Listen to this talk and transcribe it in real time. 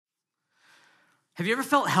Have you ever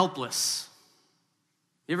felt helpless?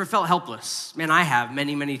 You ever felt helpless? Man, I have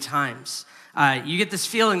many, many times. You get this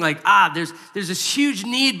feeling like, there's this huge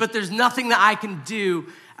need, but there's nothing that I can do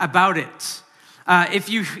about it. If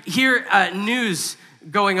you hear news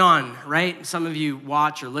going on, right? Some of you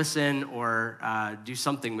watch or listen or do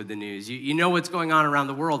something with the news. You know what's going on around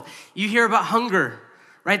the world. You hear about hunger,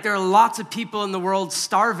 right? There are lots of people in the world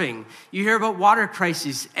starving. You hear about water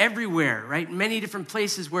crises everywhere, right? Many different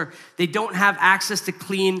places where they don't have access to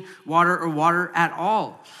clean water or water at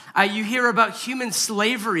all. You hear about human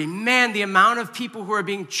slavery. Man, the amount of people who are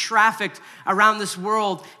being trafficked around this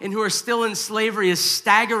world and who are still in slavery is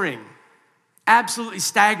staggering. Absolutely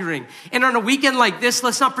staggering. And on a weekend like this,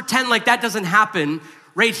 let's not pretend like that doesn't happen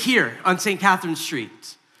right here on St. Catherine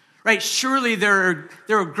Street. Right? Surely there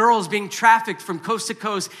are girls being trafficked from coast to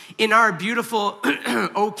coast in our beautiful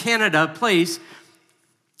O Canada place,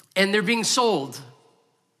 and they're being sold to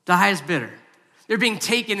the highest bidder. They're being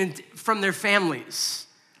taken from their families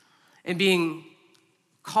and being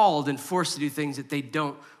called and forced to do things that they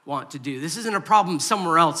don't want to do. This isn't a problem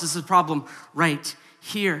somewhere else. This is a problem right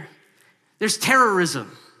here. There's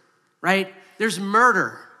terrorism, right? There's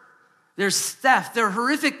murder. There's theft. There are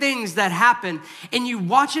horrific things that happen, and you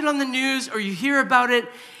watch it on the news or you hear about it,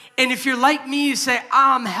 and if you're like me, you say,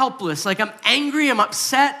 I'm helpless. Like, I'm angry, I'm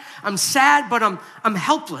upset, I'm sad, but I'm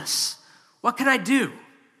helpless. What can I do?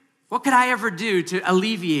 What could I ever do to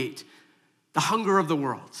alleviate the hunger of the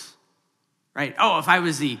world, right? Oh, if I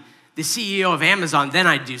was the CEO of Amazon, then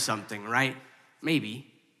I'd do something, right? Maybe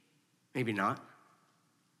not.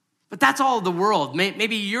 But that's all the world.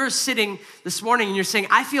 Maybe you're sitting this morning and you're saying,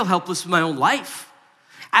 I feel helpless with my own life.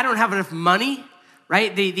 I don't have enough money,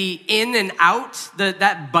 right? The in and out,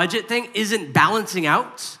 that budget thing isn't balancing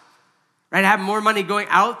out, right? I have more money going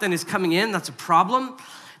out than is coming in. That's a problem.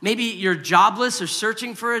 Maybe you're jobless or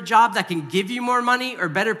searching for a job that can give you more money or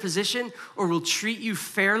better position or will treat you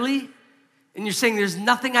fairly. And you're saying, there's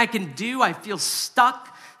nothing I can do. I feel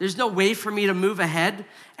stuck. There's no way for me to move ahead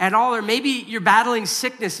at all. Or maybe you're battling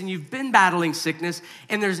sickness and you've been battling sickness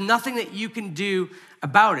and there's nothing that you can do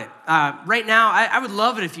about it. Right now, I would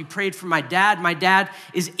love it if you prayed for my dad. My dad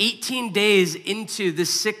is 18 days into this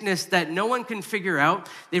sickness that no one can figure out.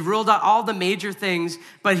 They've ruled out all the major things,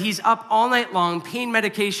 but he's up all night long. Pain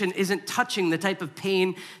medication isn't touching the type of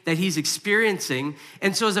pain that he's experiencing.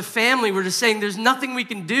 And so as a family, we're just saying there's nothing we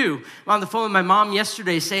can do. I'm on the phone with my mom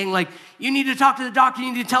yesterday saying, like, you need to talk to the doctor,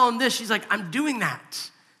 you need to tell him this. She's like, I'm doing that.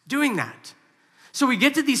 So we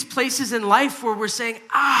get to these places in life where we're saying,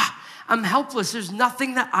 I'm helpless. There's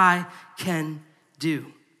nothing that I can do.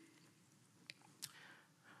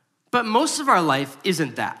 But most of our life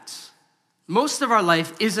isn't that. Most of our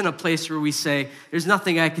life isn't a place where we say, there's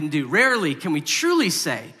nothing I can do. Rarely can we truly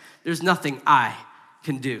say, there's nothing I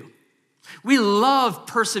can do. We love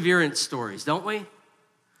perseverance stories, don't we?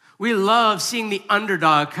 We love seeing the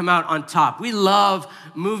underdog come out on top. We love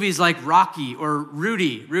movies like Rocky or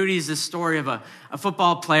Rudy. Rudy's the story of a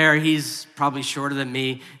football player. He's probably shorter than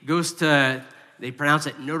me. Goes to, they pronounce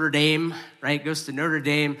it Notre Dame, right? Goes to Notre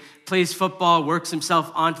Dame, plays football, works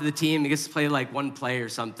himself onto the team. He gets to play like one play or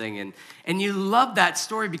something. And you love that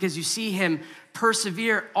story because you see him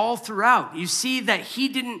persevere all throughout. You see that he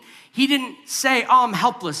didn't say, I'm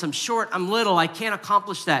helpless, I'm short, I'm little, I can't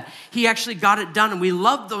accomplish that. He actually got it done, and we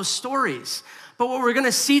love those stories. But what we're going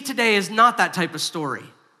to see today is not that type of story.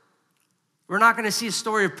 We're not going to see a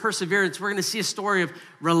story of perseverance. We're going to see a story of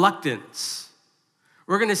reluctance.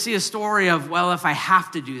 We're going to see a story of, well, if I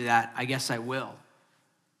have to do that, I guess I will.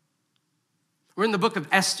 We're in the book of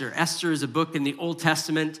Esther. Esther is a book in the Old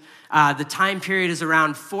Testament. The time period is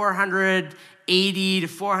around 480 to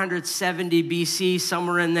 470 BC,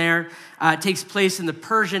 somewhere in there. It takes place in the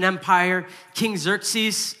Persian Empire. King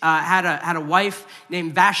Xerxes had a wife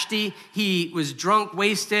named Vashti. He was drunk,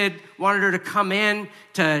 wasted, wanted her to come in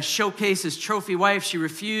to showcase his trophy wife. She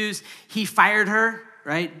refused. He fired her,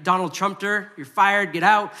 right? Donald Trumped her. You're fired, get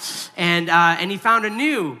out. And he found a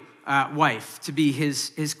new wife to be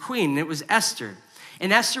his queen, and it was Esther.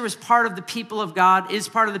 And Esther was part of the people of God, is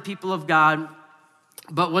part of the people of God,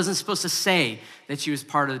 but wasn't supposed to say that she was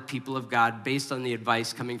part of the people of God based on the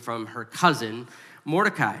advice coming from her cousin,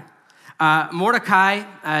 Mordecai. Mordecai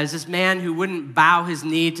is this man who wouldn't bow his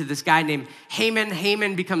knee to this guy named Haman.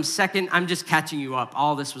 Haman becomes second. I'm just catching you up.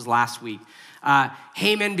 All this was last week.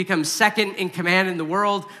 Haman becomes second in command in the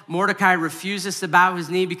world. Mordecai refuses to bow his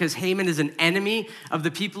knee because Haman is an enemy of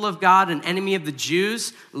the people of God, an enemy of the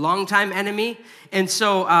Jews, longtime enemy. And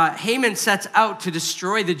so Haman sets out to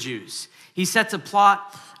destroy the Jews. He sets a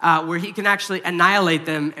plot where he can actually annihilate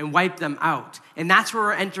them and wipe them out. And that's where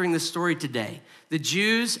we're entering the story today. The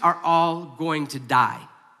Jews are all going to die.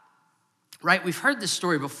 Right? We've heard this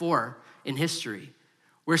story before in history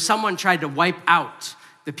where someone tried to wipe out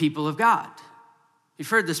the people of God. You've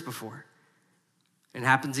heard this before. It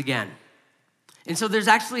happens again. And so there's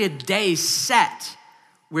actually a day set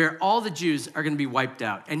where all the Jews are going to be wiped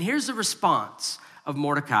out. And here's the response of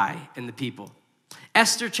Mordecai and the people.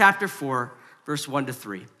 Esther chapter 4, verse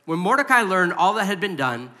 1-3. When Mordecai learned all that had been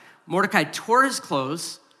done, Mordecai tore his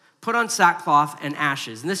clothes, put on sackcloth and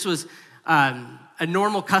ashes. And this was a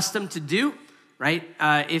normal custom to do, right?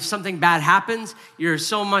 If something bad happens, you're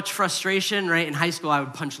so much frustration, right? In high school, I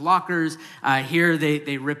would punch lockers. Here,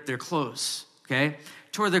 they ripped their clothes, okay?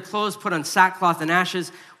 Tore their clothes, put on sackcloth and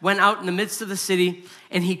ashes, went out in the midst of the city,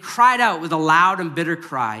 and he cried out with a loud and bitter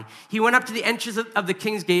cry. He went up to the entrance of the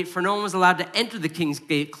king's gate, for no one was allowed to enter the king's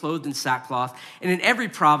gate clothed in sackcloth. And in every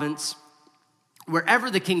province,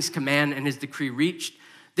 wherever the king's command and his decree reached,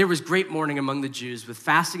 there was great mourning among the Jews with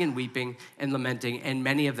fasting and weeping and lamenting, and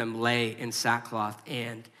many of them lay in sackcloth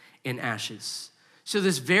and in ashes. So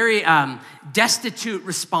this very destitute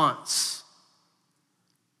response,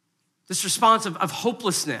 this response of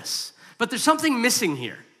hopelessness. But there's something missing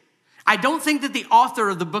here. I don't think that the author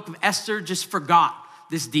of the book of Esther just forgot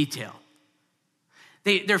this detail.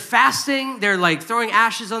 They're fasting, they're like throwing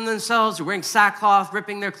ashes on themselves, they're wearing sackcloth,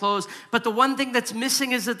 ripping their clothes. But the one thing that's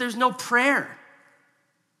missing is that there's no prayer.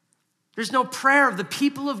 There's no prayer of the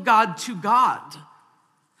people of God to God.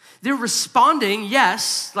 They're responding,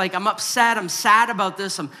 yes, like I'm upset, I'm sad about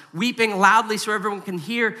this, I'm weeping loudly so everyone can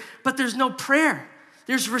hear, but there's no prayer.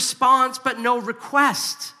 There's response, but no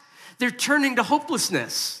request. They're turning to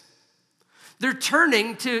hopelessness. They're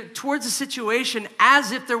turning towards a situation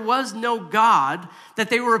as if there was no God that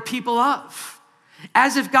they were a people of.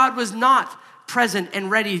 As if God was not present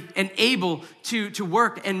and ready and able to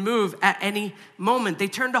work and move at any moment. They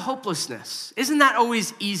turn to hopelessness. Isn't that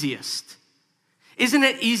always easiest? Isn't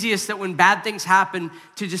it easiest that when bad things happen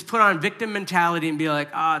to just put on victim mentality and be like,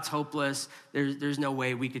 it's hopeless. There's no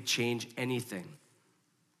way we could change anything.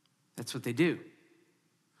 That's what they do.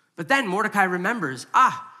 But then Mordecai remembers,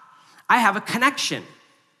 I have a connection.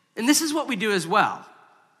 And this is what we do as well,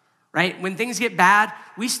 right? When things get bad,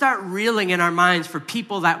 we start reeling in our minds for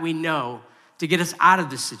people that we know to get us out of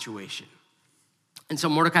this situation. And so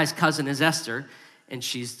Mordecai's cousin is Esther, and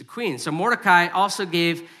she's the queen. So Mordecai also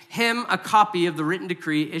gave him a copy of the written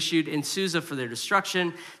decree issued in Susa for their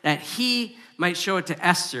destruction, that he might show it to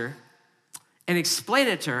Esther and explain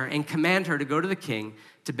it to her and command her to go to the king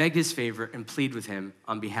to beg his favor and plead with him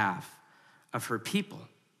on behalf of her people.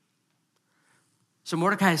 So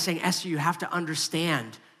Mordecai is saying, Esther, you have to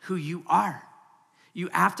understand who you are. You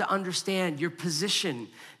have to understand your position,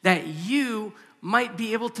 that you might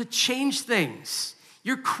be able to change things.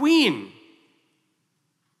 You're queen.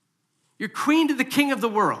 You're queen to the king of the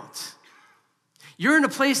world. You're in a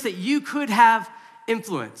place that you could have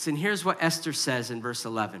influence. And here's what Esther says in verse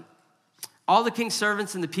 11. All the king's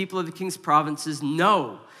servants and the people of the king's provinces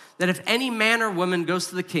know that if any man or woman goes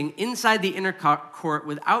to the king inside the inner court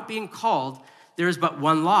without being called, there is but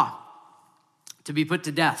one law, to be put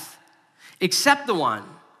to death, except the one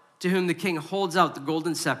to whom the king holds out the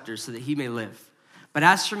golden scepter so that he may live. But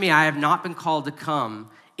as for me, I have not been called to come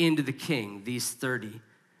into the king these 30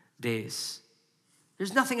 days.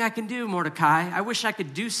 There's nothing I can do, Mordecai. I wish I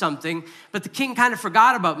could do something, but the king kind of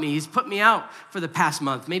forgot about me. He's put me out for the past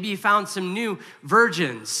month. Maybe he found some new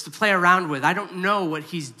virgins to play around with. I don't know what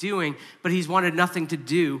he's doing, but he's wanted nothing to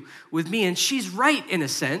do with me. And she's right, in a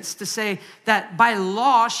sense, to say that by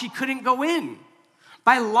law, she couldn't go in.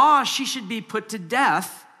 By law, she should be put to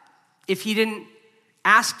death if he didn't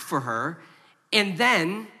ask for her, and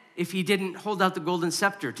then if he didn't hold out the golden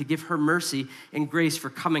scepter to give her mercy and grace for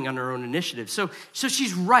coming on her own initiative. So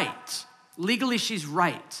she's right. Legally, she's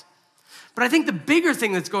right. But I think the bigger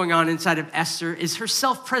thing that's going on inside of Esther is her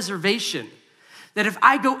self-preservation. That if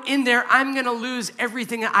I go in there, I'm going to lose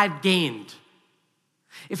everything that I've gained.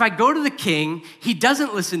 If I go to the king, he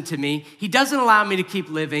doesn't listen to me. He doesn't allow me to keep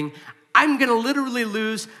living. I'm going to literally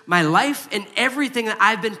lose my life and everything that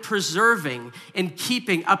I've been preserving and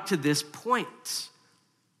keeping up to this point.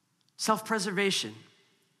 Self-preservation.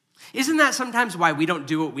 Isn't that sometimes why we don't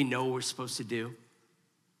do what we know we're supposed to do?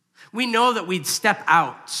 We know that we'd step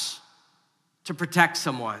out to protect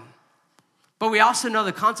someone, but we also know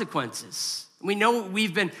the consequences. We know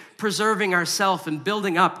we've been preserving ourselves and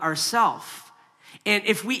building up ourselves. And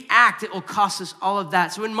if we act, it will cost us all of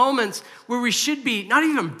that. So in moments where we should be not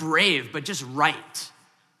even brave, but just right,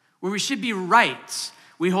 where we should be right,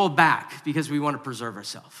 we hold back because we want to preserve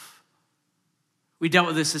ourselves. We dealt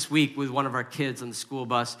with this week with one of our kids on the school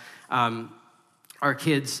bus. Our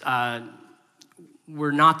kids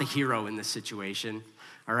were not the hero in this situation,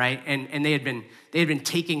 all right? And they had been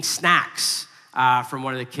taking snacks from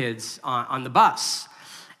one of the kids on the bus.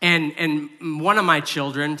 And one of my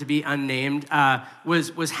children, to be unnamed,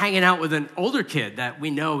 was hanging out with an older kid that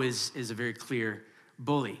we know is a very clear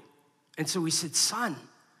bully. And so we said, son,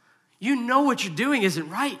 you know what you're doing isn't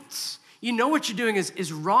right. You know what you're doing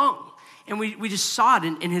is wrong. And we just saw it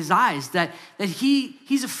in his eyes that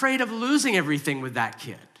he's afraid of losing everything with that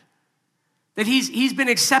kid. That he's been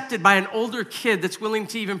accepted by an older kid that's willing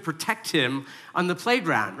to even protect him on the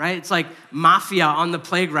playground, right? It's like mafia on the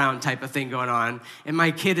playground type of thing going on, and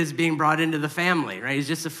my kid is being brought into the family, right? He's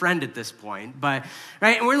just a friend at this point, but,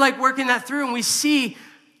 right? And we're like working that through, and we see,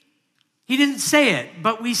 he didn't say it,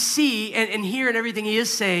 but we see and hear in everything he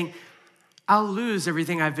is saying, I'll lose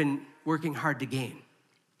everything I've been working hard to gain.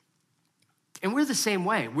 And we're the same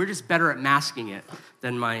way. We're just better at masking it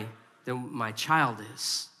than my child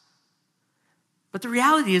is. But the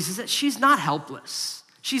reality is that she's not helpless.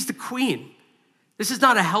 She's the queen. This is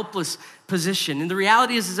not a helpless position. And the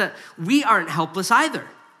reality is that we aren't helpless either.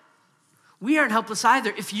 We aren't helpless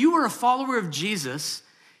either. If you are a follower of Jesus,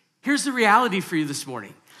 here's the reality for you this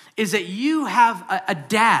morning, is that you have a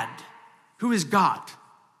dad who is God.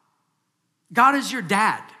 God is your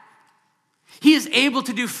dad. He is able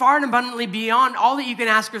to do far and abundantly beyond all that you can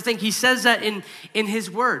ask or think. He says that in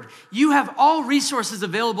his word. You have all resources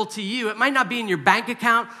available to you. It might not be in your bank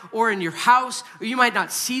account or in your house, or you might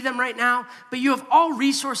not see them right now, but you have all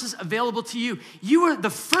resources available to you. You are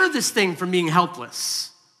the furthest thing from being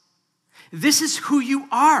helpless. This is who you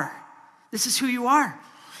are. This is who you are.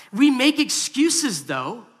 We make excuses,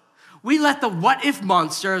 though. We let the what if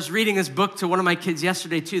monster, I was reading this book to one of my kids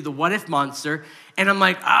yesterday too, the what if monster, and I'm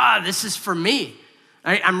like, this is for me.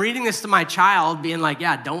 I'm reading this to my child being like,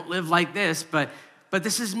 yeah, don't live like this, but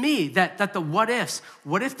this is me, that the what ifs.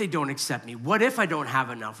 What if they don't accept me? What if I don't have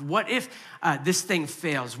enough? What if this thing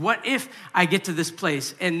fails? What if I get to this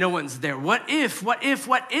place and no one's there? What if?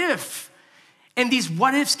 And these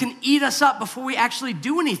what ifs can eat us up before we actually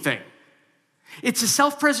do anything. It's a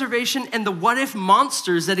self-preservation and the what-if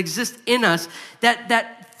monsters that exist in us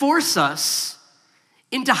that force us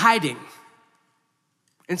into hiding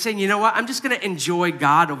and saying, you know what, I'm just going to enjoy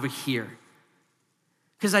God over here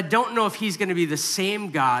because I don't know if he's going to be the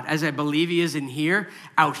same God as I believe he is in here,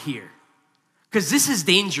 out here. Because this is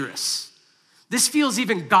dangerous. This feels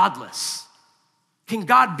even godless. Can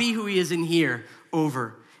God be who he is in here,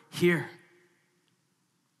 over here?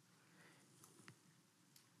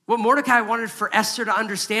 What Mordecai wanted for Esther to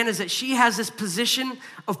understand is that she has this position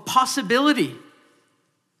of possibility.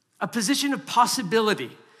 A position of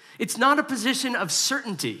possibility. It's not a position of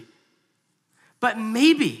certainty. But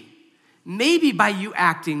maybe by you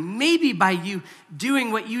acting, maybe by you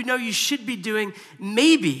doing what you know you should be doing,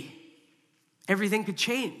 maybe everything could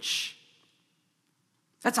change.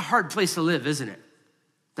 That's a hard place to live, isn't it?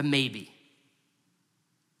 The maybe.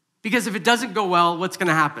 Because if it doesn't go well, what's going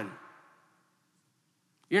to happen?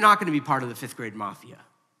 You're not going to be part of the 5th grade mafia.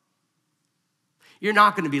 You're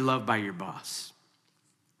not going to be loved by your boss.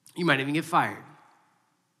 You might even get fired.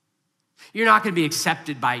 You're not going to be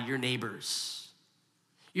accepted by your neighbors.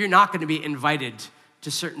 You're not going to be invited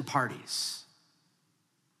to certain parties.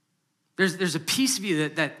 There's a piece of you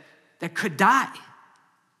that could die.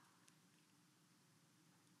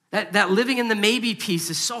 That living in the maybe piece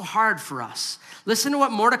is so hard for us. Listen to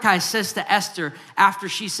what Mordecai says to Esther after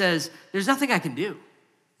she says, there's nothing I can do.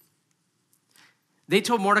 They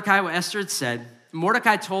told Mordecai what Esther had said.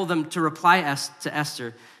 Mordecai told them to reply to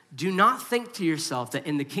Esther, do not think to yourself that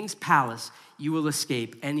in the king's palace you will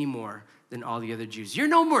escape any more than all the other Jews. You're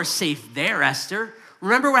no more safe there, Esther.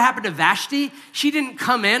 Remember what happened to Vashti? She didn't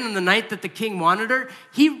come in on the night that the king wanted her.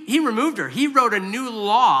 He removed her. He wrote a new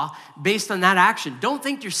law based on that action. Don't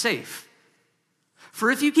think you're safe.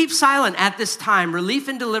 For if you keep silent at this time, relief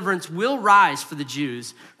and deliverance will rise for the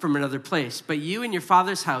Jews from another place, but you and your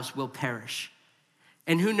father's house will perish.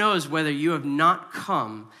 And who knows whether you have not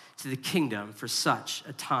come to the kingdom for such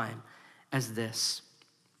a time as this.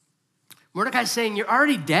 Mordecai's saying, you're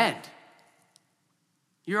already dead.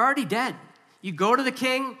 You're already dead. You go to the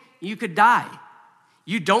king, you could die.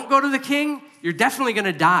 You don't go to the king, you're definitely going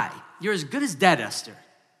to die. You're as good as dead, Esther.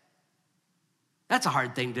 That's a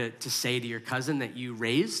hard thing to say to your cousin that you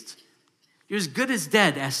raised. You're as good as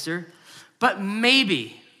dead, Esther. But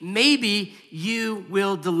maybe you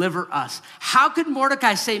will deliver us. How could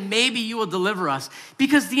Mordecai say, maybe you will deliver us?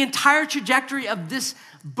 Because the entire trajectory of this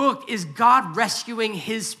book is God rescuing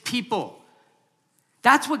his people.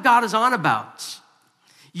 That's what God is on about.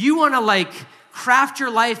 You want to craft your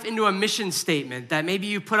life into a mission statement that maybe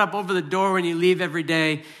you put up over the door when you leave every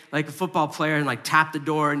day, like a football player, and like tap the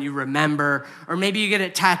door and you remember. Or maybe you get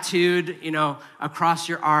it tattooed, across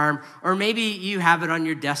your arm. Or maybe you have it on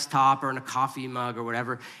your desktop or in a coffee mug or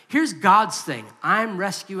whatever. Here's God's thing. I'm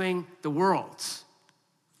rescuing the world.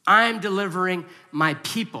 I'm delivering my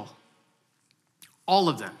people. All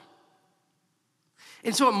of them.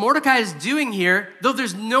 And so what Mordecai is doing here, though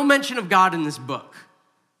there's no mention of God in this book,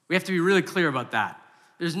 we have to be really clear about that.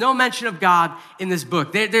 There's no mention of God in this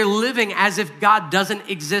book. They're living as if God doesn't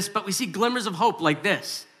exist, but we see glimmers of hope like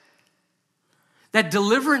this. That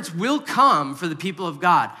deliverance will come for the people of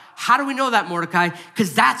God. How do we know that, Mordecai?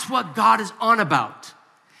 Because that's what God is on about.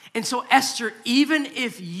 And so Esther, even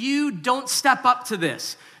if you don't step up to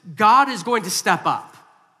this, God is going to step up.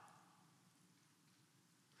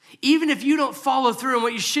 Even if you don't follow through in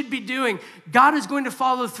what you should be doing, God is going to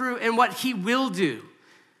follow through in what he will do.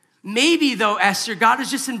 Maybe though, Esther, God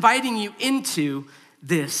is just inviting you into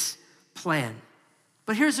this plan.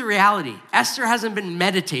 But here's the reality. Esther hasn't been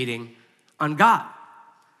meditating on God.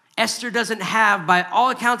 Esther doesn't have, by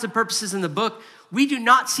all accounts and purposes in the book, we do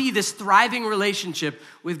not see this thriving relationship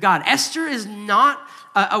with God. Esther is not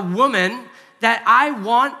a woman that I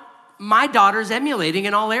want my daughters emulating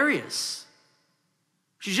in all areas.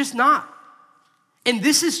 She's just not. And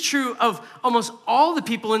this is true of almost all the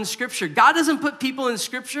people in Scripture. God doesn't put people in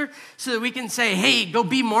Scripture so that we can say, hey, go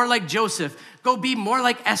be more like Joseph. Go be more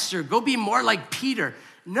like Esther. Go be more like Peter.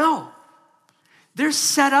 No. They're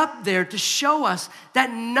set up there to show us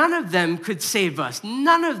that none of them could save us.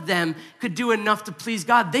 None of them could do enough to please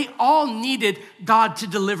God. They all needed God to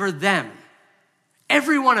deliver them.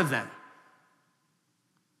 Every one of them.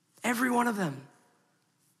 Every one of them.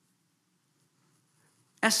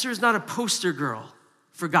 Esther is not a poster girl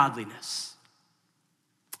for godliness.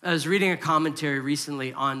 I was reading a commentary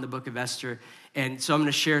recently on the book of Esther, and so I'm going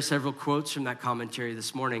to share several quotes from that commentary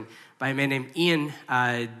this morning by a man named Ian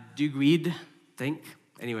Duguid, I think.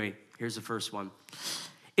 Anyway, here's the first one.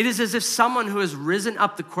 It is as if someone who has risen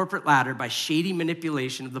up the corporate ladder by shady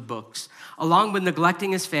manipulation of the books, along with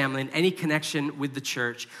neglecting his family and any connection with the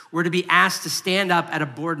church, were to be asked to stand up at a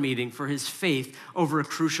board meeting for his faith over a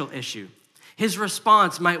crucial issue. His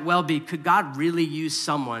response might well be, could God really use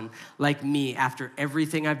someone like me after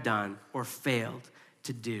everything I've done or failed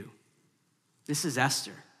to do? This is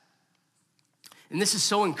Esther. And this is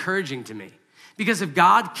so encouraging to me. Because if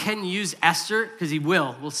God can use Esther, because he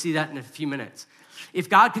will, we'll see that in a few minutes. If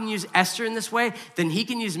God can use Esther in this way, then he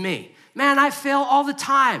can use me. Man, I fail all the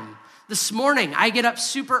time. This morning, I get up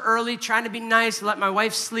super early trying to be nice, let my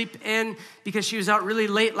wife sleep in because she was out really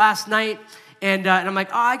late last night. And I'm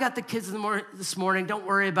like, I got the kids this morning. Don't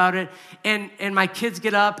worry about it. And my kids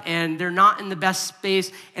get up, and they're not in the best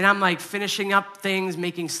space. And I'm like finishing up things,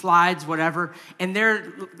 making slides, whatever. And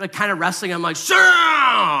they're like kind of wrestling. I'm like, sit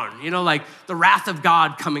down! Like the wrath of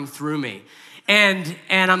God coming through me. And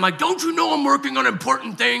I'm like, don't you know I'm working on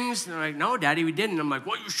important things? And they're like, no, Daddy, we didn't. I'm like,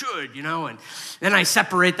 well, you should, And then I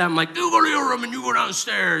separate them. I'm like, you go to your room and you go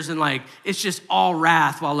downstairs. And like, it's just all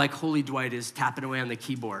wrath while like Holy Dwight is tapping away on the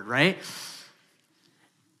keyboard, right?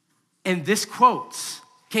 And this quote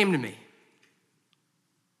came to me.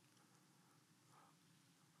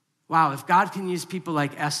 Wow, if God can use people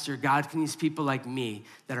like Esther, God can use people like me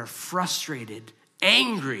that are frustrated,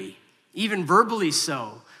 angry, even verbally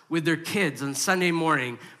so, with their kids on Sunday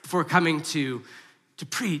morning before coming to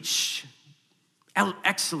preach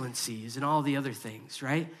excellencies and all the other things,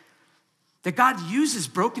 right? That God uses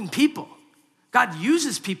broken people. God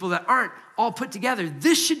uses people that aren't all put together.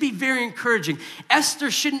 This should be very encouraging. Esther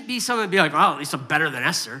shouldn't be someone to be like, well, at least I'm better than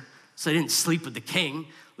Esther, so I didn't sleep with the king.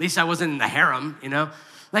 At least I wasn't in the harem,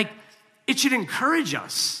 Like, it should encourage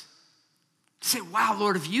us to say, wow,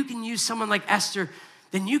 Lord, if you can use someone like Esther,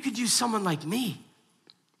 then you could use someone like me.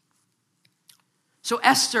 So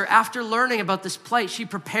Esther, after learning about this plight, she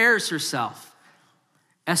prepares herself.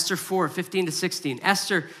 Esther 4, 15 to 16.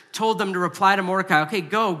 Esther told them to reply to Mordecai, okay,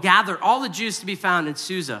 go, gather all the Jews to be found in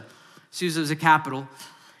Susa. Susa is the capital.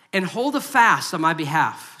 And hold a fast on my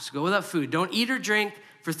behalf. So go without food. Don't eat or drink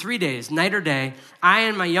for 3 days, night or day. I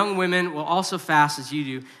and my young women will also fast as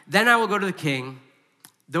you do. Then I will go to the king,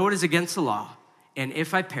 though it is against the law. And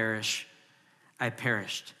if I perish, I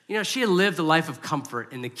perished. She had lived a life of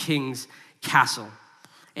comfort in the king's castle.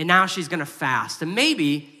 And now she's going to fast. And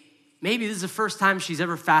maybe this is the first time she's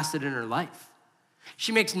ever fasted in her life.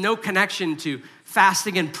 She makes no connection to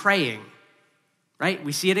fasting and praying, right?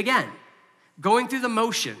 We see it again. Going through the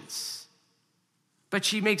motions. But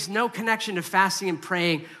she makes no connection to fasting and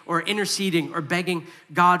praying or interceding or begging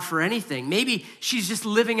God for anything. Maybe she's just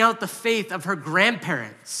living out the faith of her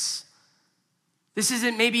grandparents. This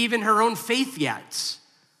isn't maybe even her own faith yet.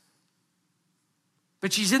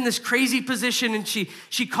 But she's in this crazy position and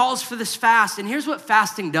she calls for this fast. And here's what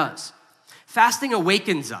fasting does. Fasting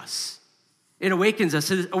awakens us. It awakens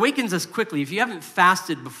us. It awakens us quickly. If you haven't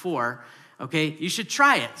fasted before, okay, you should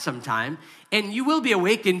try it sometime. And you will be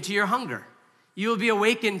awakened to your hunger. You will be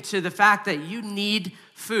awakened to the fact that you need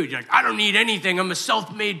food. You're like, I don't need anything. I'm a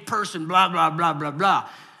self-made person, blah, blah, blah, blah, blah.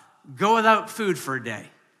 Go without food for a day.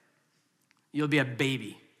 You'll be a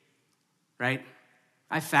baby, right?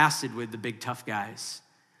 I fasted with the big tough guys.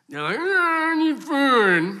 They're like, I need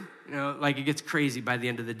food. Like it gets crazy by the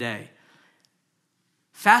end of the day.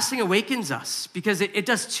 Fasting awakens us because it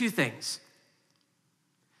does two things.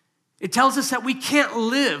 It tells us that we can't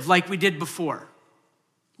live like we did before.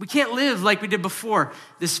 We can't live like we did before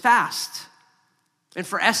this fast. And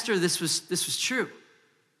for Esther, this was true.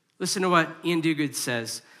 Listen to what Ian Duguid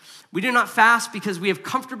says. We do not fast because we have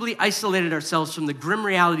comfortably isolated ourselves from the grim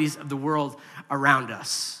realities of the world around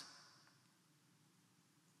us.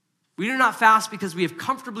 We do not fast because we have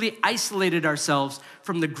comfortably isolated ourselves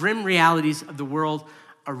from the grim realities of the world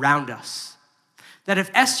around us. That if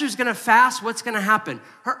Esther's gonna fast, what's gonna happen?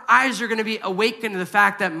 Her eyes are gonna be awakened to the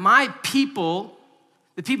fact that my people,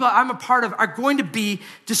 the people I'm a part of, are going to be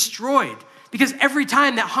destroyed. Because every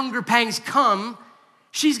time that hunger pangs come,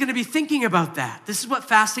 she's gonna be thinking about that. This is what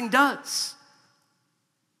fasting does.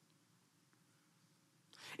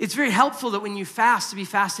 It's very helpful that when you fast, to be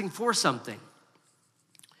fasting for something.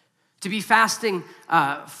 To be fasting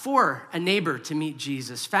for a neighbor to meet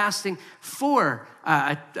Jesus. Fasting for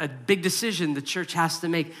a big decision the church has to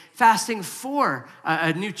make. Fasting for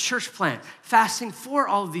a new church plant. Fasting for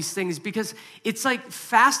all of these things, because it's like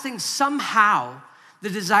fasting somehow, the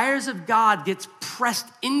desires of God gets pressed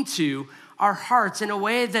into our hearts in a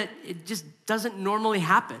way that it just doesn't normally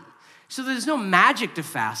happen. So there's no magic to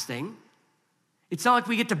fasting. It's not like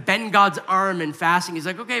we get to bend God's arm in fasting. He's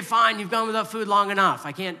like, okay, fine, you've gone without food long enough.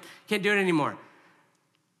 I can't do it anymore.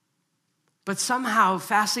 But somehow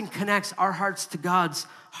fasting connects our hearts to God's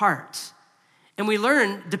heart. And we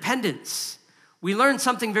learn dependence. We learn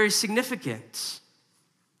something very significant.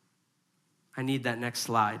 I need that next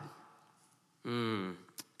slide.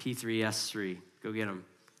 P3S3. Go get them.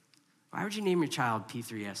 Why would you name your child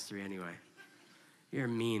P3S3 anyway? You're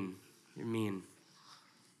mean. You're mean.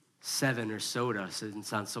 7 or soda, so it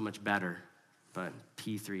sounds so much better, but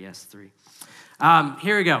P3S3.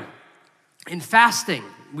 Here we go. In fasting,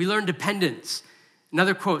 we learn dependence.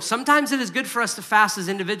 Another quote, sometimes it is good for us to fast as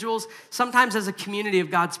individuals, sometimes as a community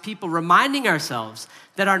of God's people, reminding ourselves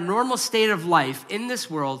that our normal state of life in this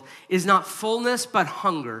world is not fullness but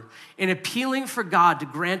hunger, and appealing for God to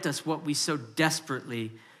grant us what we so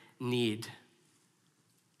desperately need.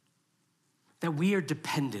 That we are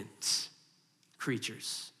dependent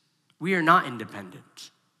creatures. We are not independent.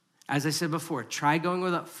 As I said before, try going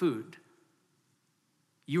without food.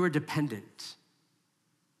 You are dependent.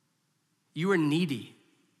 You are needy.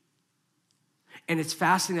 And it's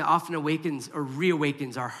fasting that often awakens or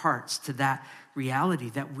reawakens our hearts to that reality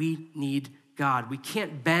that we need God. We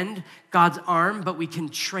can't bend God's arm, but we can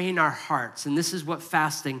train our hearts. And this is what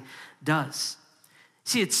fasting does.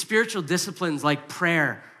 See, it's spiritual disciplines like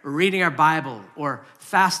prayer, or reading our Bible, or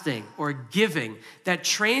fasting, or giving that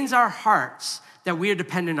trains our hearts that we are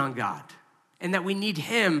dependent on God and that we need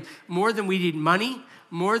Him more than we need money,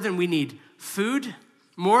 more than we need food,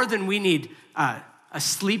 more than we need a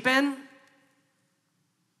sleep in,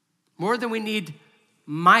 more than we need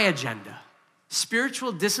my agenda.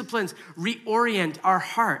 Spiritual disciplines reorient our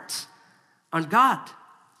heart on God.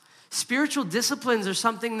 Spiritual disciplines are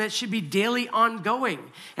something that should be daily ongoing.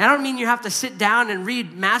 And I don't mean you have to sit down and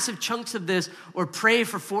read massive chunks of this or pray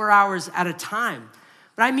for 4 hours at a time.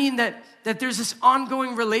 But I mean that there's this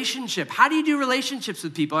ongoing relationship. How do you do relationships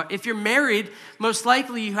with people? If you're married, most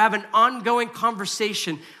likely you have an ongoing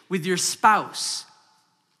conversation with your spouse,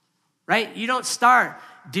 right? You don't start,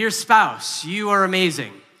 dear spouse, you are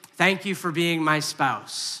amazing. Thank you for being my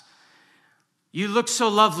spouse. You look so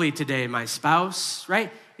lovely today, my spouse,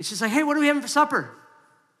 right? It's just like, hey, what are we having for supper?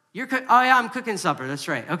 Oh yeah, I'm cooking supper, that's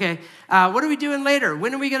right, okay. What are we doing later?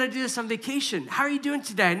 When are we gonna do this on vacation? How are you doing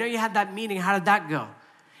today? I know you had that meeting, how did that go?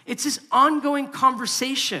 It's this ongoing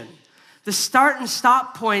conversation. The start and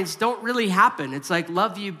stop points don't really happen. It's like,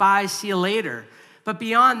 love you, bye, see you later. But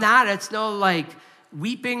beyond that, it's no like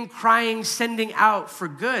weeping, crying, sending out for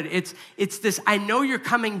good. It's this, I know you're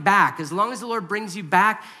coming back. As long as the Lord brings you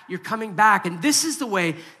back, you're coming back. And this is the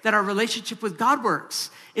way that our relationship with God works.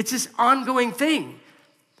 It's this ongoing thing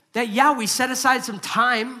that, yeah, we set aside some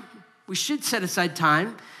time. We should set aside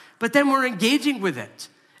time, but then we're engaging with it.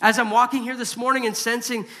 As I'm walking here this morning and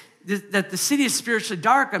sensing that the city is spiritually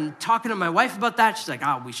dark. I'm talking to my wife about that. She's like,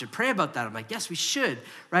 we should pray about that. I'm like, yes, we should,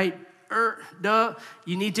 right?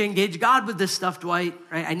 You need to engage God with this stuff, Dwight,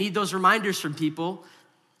 right? I need those reminders from people.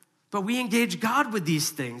 But we engage God with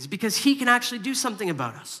these things because he can actually do something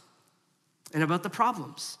about us and about the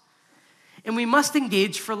problems. And we must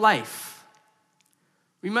engage for life.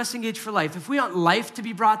 We must engage for life. If we want life to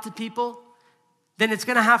be brought to people, then it's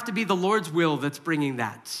going to have to be the Lord's will that's bringing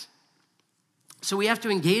that. So we have to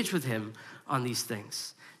engage with him on these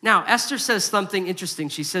things. Now, Esther says something interesting.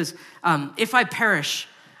 She says, if I perish,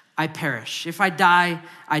 I perish. If I die,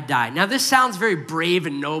 I die. Now, this sounds very brave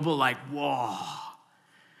and noble, like, whoa.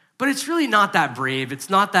 But it's really not that brave. It's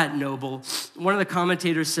not that noble. One of the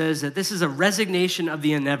commentators says that this is a resignation of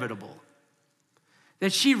the inevitable.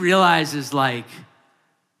 That she realizes, like,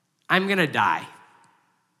 I'm going to die.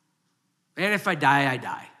 And if I die, I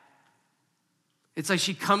die. It's like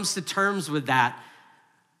she comes to terms with that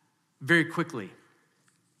very quickly.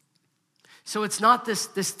 So it's not this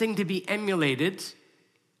thing to be emulated,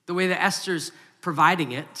 the way that Esther's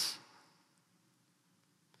providing it.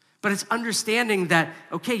 But it's understanding that,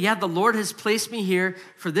 okay, yeah, the Lord has placed me here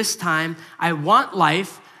for this time. I want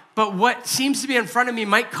life, but what seems to be in front of me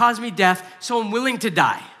might cause me death, so I'm willing to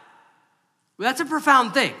die. Well, that's a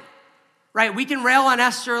profound thing, right? We can rail on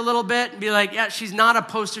Esther a little bit and be like, yeah, she's not a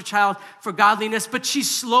poster child for godliness, but she's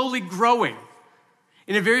slowly growing.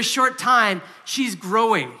 In a very short time, she's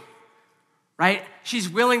growing, right? She's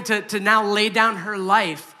willing to now lay down her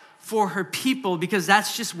life for her people because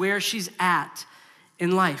that's just where she's at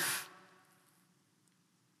in life.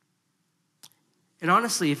 And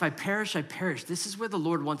honestly, if I perish, I perish. This is where the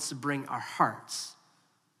Lord wants to bring our hearts.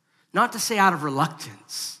 Not to say out of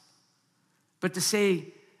reluctance, but to say,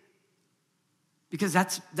 because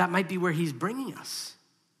that might be where he's bringing us.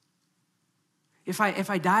 If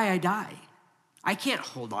I die, I die. I can't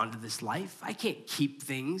hold on to this life. I can't keep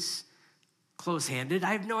things close-handed.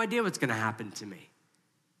 I have no idea what's going to happen to me.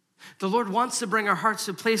 The Lord wants to bring our hearts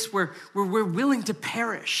to a place where we're willing to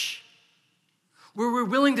perish, where we're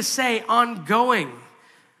willing to say ongoing,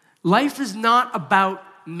 life is not about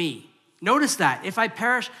me. Notice that. If I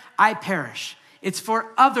perish, I perish. It's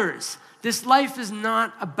for others. This life is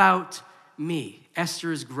not about me.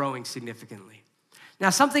 Esther is growing significantly.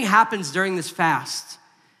 Now, something happens during this fast.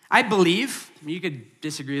 I believe, you could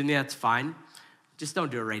disagree with me, that's fine. Just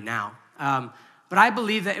don't do it right now. But I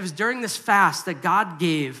believe that it was during this fast that God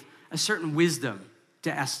gave a certain wisdom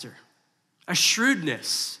to Esther. A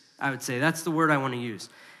shrewdness, I would say. That's the word I want to use.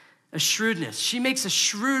 A shrewdness. She makes a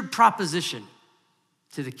shrewd proposition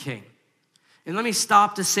to the king. And let me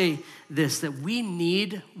stop to say this, that we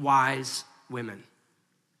need wise women.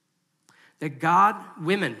 That God,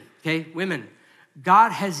 women,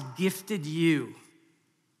 God has gifted you.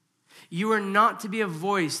 You are not to be a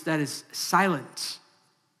voice that is silent.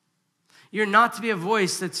 You're not to be a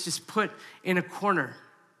voice that's just put in a corner.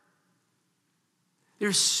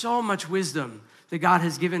 There's so much wisdom that God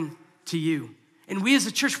has given to you. And we as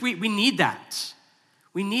a church, we need that.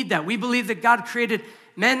 We need that. We believe that God created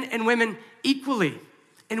men and women equally.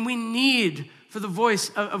 And we need for the voice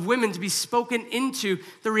of women to be spoken into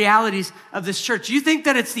the realities of this church. You think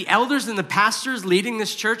that it's the elders and the pastors leading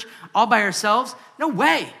this church all by ourselves? No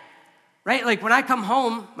way, right? Like when I come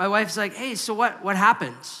home, my wife's like, hey, so what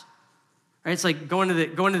happens? Right? It's like going to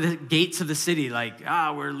the gates of the city, like,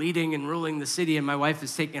 we're leading and ruling the city, and my wife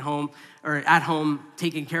is at home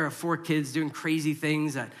taking care of 4 kids, doing crazy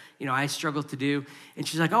things that, I struggle to do. And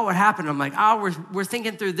she's like, oh, what happened? I'm like, we're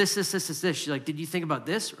thinking through this. She's like, did you think about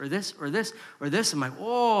this or this or this or this? I'm like,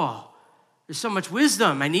 oh, there's so much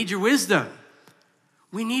wisdom. I need your wisdom.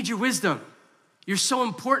 We need your wisdom. You're so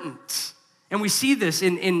important. And we see this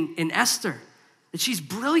in Esther, that she's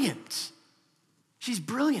brilliant. She's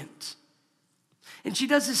brilliant. And she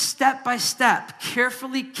does this step-by-step,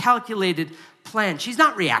 carefully calculated plan. She's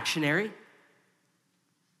not reactionary.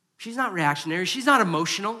 She's not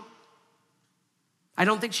emotional. I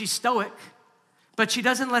don't think she's stoic. But she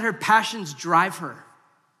doesn't let her passions drive her.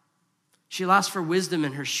 She allows for wisdom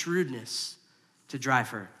and her shrewdness to drive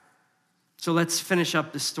her. So let's finish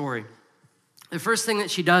up the story. The first thing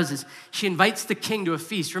that she does is she invites the king to a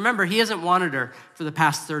feast. Remember, he hasn't wanted her for the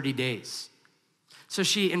past 30 days. So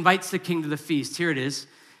she invites the king to the feast. Here it is.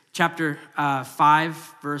 Chapter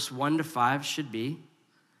 5, verse 1 to 5 should be.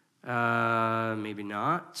 Maybe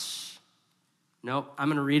not. Nope, I'm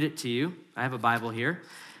going to read it to you. I have a Bible here.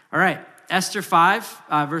 All right, Esther 5,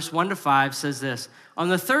 verse 1 to 5 says this. On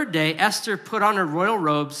the 3rd day, Esther put on her royal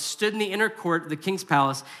robes, stood in the inner court of the king's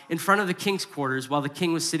palace in front of the king's quarters while the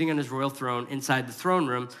king was sitting on his royal throne inside the throne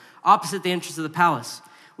room opposite the entrance of the palace.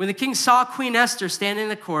 When the king saw Queen Esther standing in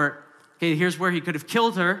the court, okay, here's where he could have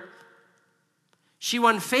killed her. She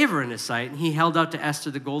won favor in his sight, and he held out to Esther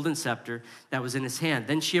the golden scepter that was in his hand.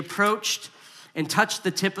 Then she approached and touched the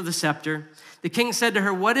tip of the scepter. The king said to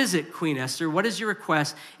her, "What is it, Queen Esther? What is your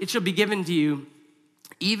request? It shall be given to you,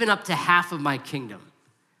 even up to half of my kingdom."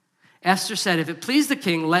 Esther said, "If it please the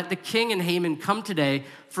king, let the king and Haman come today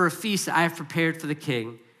for a feast that I have prepared for the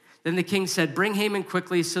king." Then the king said, "Bring Haman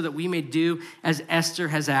quickly so that we may do as Esther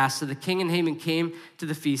has asked." So the king and Haman came to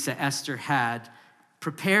the feast that Esther had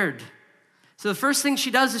prepared. So the first thing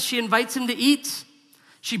she does is she invites him to eat.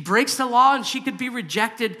 She breaks the law, and she could be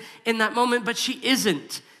rejected in that moment, but she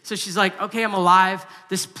isn't. So she's like, okay, I'm alive.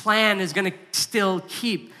 This plan is going to still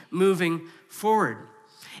keep moving forward.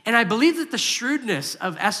 And I believe that the shrewdness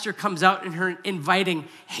of Esther comes out in her inviting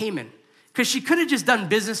Haman, because she could have just done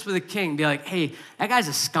business with the king, be like, hey, that guy's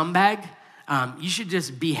a scumbag. You should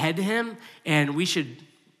just behead him, and we should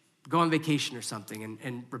go on vacation or something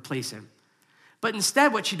and replace him. But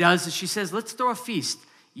instead, what she does is she says, let's throw a feast.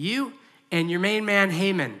 You and your main man,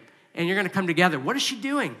 Haman, and you're going to come together. What is she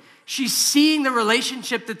doing? She's seeing the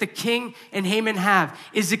relationship that the king and Haman have.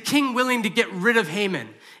 Is the king willing to get rid of Haman?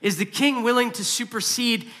 Is the king willing to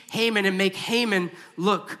supersede Haman and make Haman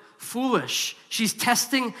look foolish? She's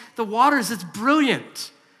testing the waters. It's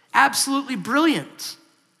brilliant, absolutely brilliant.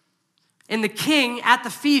 And the king at the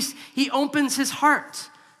feast, he opens his heart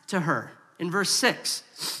to her in verse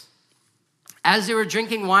 6. As they were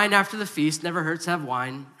drinking wine after the feast, never hurts to have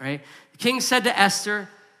wine, right? The king said to Esther,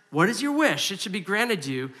 "What is your wish? It shall be granted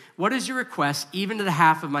you. What is your request? Even to the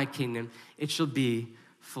half of my kingdom, it shall be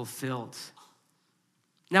fulfilled."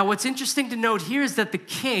 Now, what's interesting to note here is that the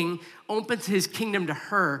king opens his kingdom to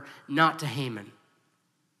her, not to Haman.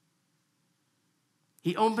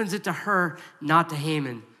 He opens it to her, not to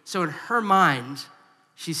Haman. So in her mind,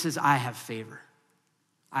 she says, I have favor.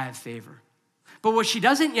 I have favor. But what she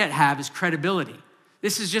doesn't yet have is credibility.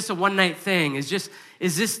 This is just a one-night thing. Is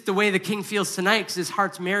this the way the king feels tonight because his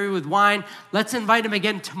heart's merry with wine? Let's invite him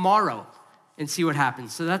again tomorrow and see what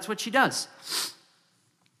happens. So that's what she does.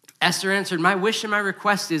 Esther answered, "My wish and my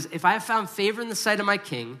request is, if I have found favor in the sight of my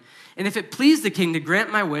king, and if it please the king to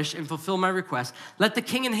grant my wish and fulfill my request, let the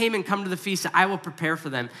king and Haman come to the feast that I will prepare for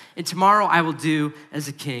them, and tomorrow I will do as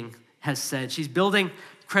the king has said." She's building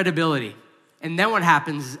credibility. And then what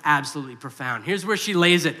happens is absolutely profound. Here's where she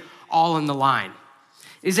lays it all on the line,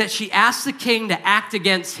 is that she asks the king to act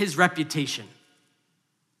against his reputation.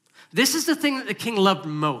 This is the thing that the king loved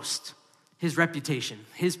most, his reputation,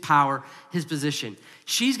 his power, his position.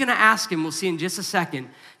 She's gonna ask him, we'll see in just a second,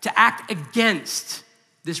 to act against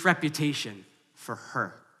this reputation for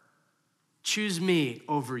her. Choose me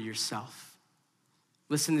over yourself.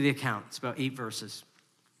 Listen to the account, it's about 8 verses.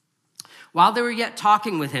 While they were yet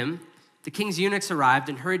talking with him, the king's eunuchs arrived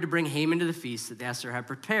and hurried to bring Haman to the feast that Esther had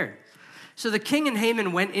prepared. So the king and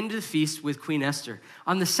Haman went into the feast with Queen Esther.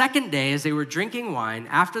 On the second day, as they were drinking wine,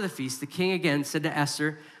 after the feast, the king again said to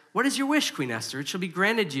Esther, "What is your wish, Queen Esther? It shall be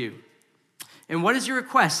granted you. And what is your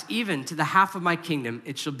request? Even to the half of my kingdom,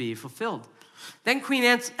 it shall be fulfilled." Then Queen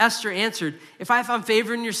Esther answered, "If I have found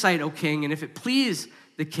favor in your sight, O king, and if it please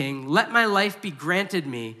the king, let my life be granted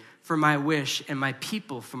me for my wish and my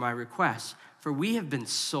people for my request. For we have been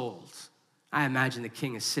sold." I imagine the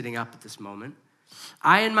king is sitting up at this moment.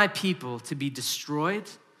 "I and my people to be destroyed,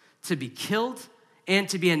 to be killed, and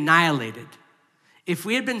to be annihilated. If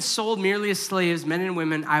we had been sold merely as slaves, men and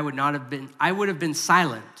women, I would have been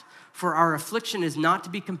silent, for our affliction is not to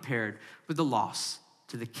be compared with the loss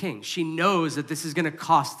to the king." She knows that this is going to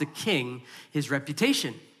cost the king his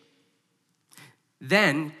reputation.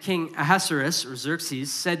 Then King Ahasuerus, or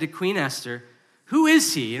Xerxes, said to Queen Esther, "Who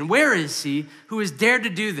is he and where is he who has dared to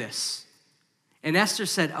do this?" And Esther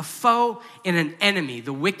said, "A foe and an enemy,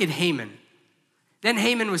 the wicked Haman." Then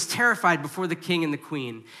Haman was terrified before the king and the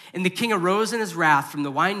queen. And the king arose in his wrath from the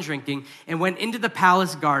wine drinking and went into the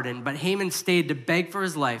palace garden. But Haman stayed to beg for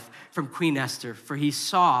his life from Queen Esther, for he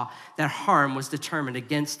saw that harm was determined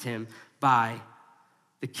against him by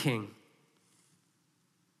the king.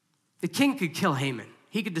 The king could kill Haman.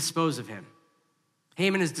 He could dispose of him.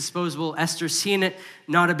 Haman is disposable. Esther's seen it,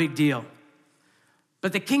 not a big deal.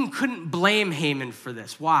 But the king couldn't blame Haman for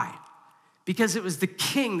this. Why? Because it was the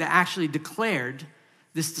king that actually declared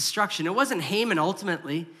this destruction. It wasn't Haman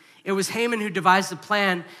ultimately. It was Haman who devised the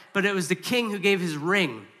plan, but it was the king who gave his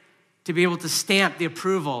ring to be able to stamp the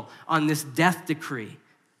approval on this death decree.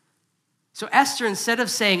 So Esther, instead of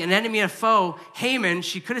saying an enemy, a foe, Haman,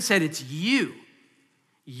 she could have said, "It's you.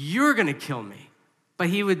 You're gonna kill me." But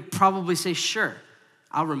he would probably say, "Sure,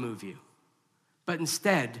 I'll remove you." But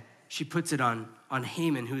instead, she puts it on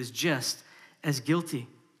Haman, who is just as guilty.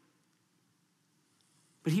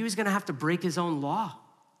 But he was going to have to break his own law.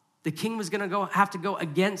 The king was going to have to go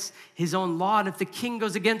against his own law. And if the king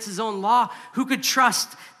goes against his own law, who could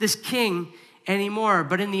trust this king anymore?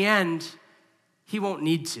 But in the end, he won't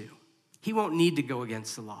need to. He won't need to go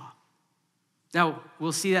against the law. Now,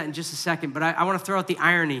 we'll see that in just a second, but I want to throw out the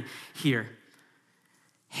irony here.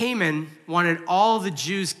 Haman wanted all the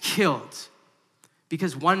Jews killed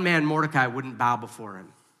because one man, Mordecai, wouldn't bow before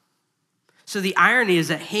him. So the irony is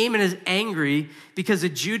that Haman is angry because a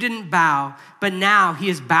Jew didn't bow, but now he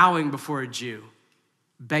is bowing before a Jew,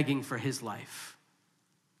 begging for his life.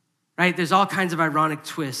 Right? There's all kinds of ironic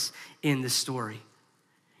twists in the story.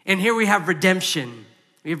 And here we have redemption.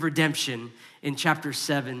 We have redemption in chapter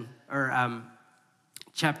 7,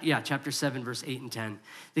 chapter 7, verse 8 and 10.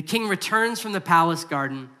 The king returns from the palace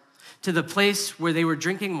garden to the place where they were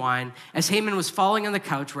drinking wine as Haman was falling on the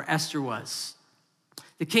couch where Esther was.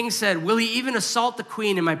 The king said, will he even assault the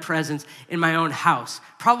queen in my presence in my own house?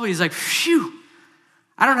 Probably he's like, phew,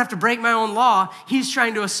 I don't have to break my own law. He's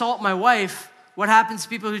trying to assault my wife. What happens to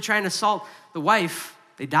people who try and assault the wife?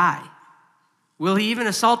 They die. Will he even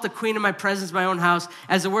assault the queen in my presence in my own house?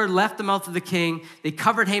 As the word left the mouth of the king, they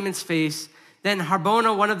covered Haman's face. Then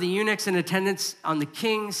Harbona, one of the eunuchs in attendance on the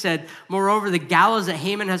king, said, moreover, the gallows that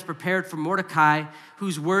Haman has prepared for Mordecai,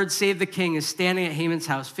 whose word saved the king, is standing at Haman's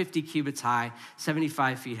house, 50 cubits high,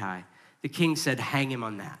 75 feet high. The king said, hang him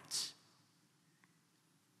on that.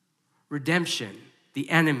 Redemption, the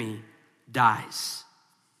enemy dies.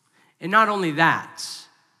 And not only that,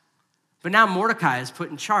 but now Mordecai is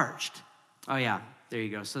put in charge. Oh yeah, there you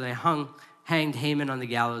go. So they hanged Haman on the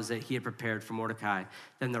gallows that he had prepared for Mordecai.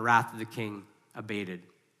 Then the wrath of the king abated.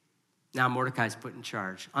 Now Mordecai is put in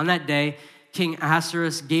charge. On that day, King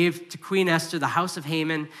Ahasuerus gave to Queen Esther the house of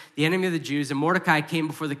Haman, the enemy of the Jews, and Mordecai came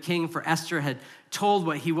before the king, for Esther had told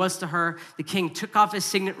what he was to her. The king took off his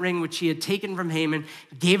signet ring, which he had taken from Haman,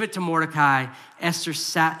 gave it to Mordecai. Esther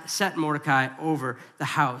set Mordecai over the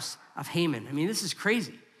house of Haman. I mean, this is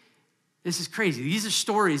crazy. This is crazy. These are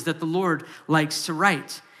stories that the Lord likes to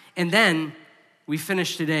write. And then we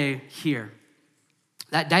finish today here.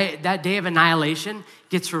 That day of annihilation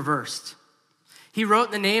gets reversed. He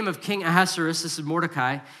wrote the name of King Ahasuerus, this is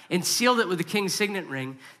Mordecai, and sealed it with the king's signet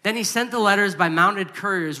ring. Then he sent the letters by mounted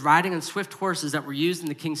couriers riding on swift horses that were used in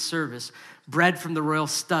the king's service, bred from the royal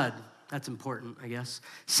stud. That's important, I guess.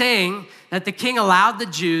 Saying that the king allowed the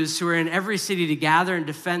Jews who were in every city to gather and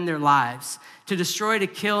defend their lives, to destroy, to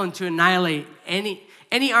kill, and to annihilate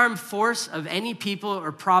any armed force of any people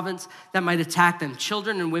or province that might attack them,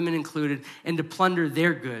 children and women included, and to plunder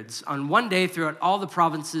their goods. On one day throughout all the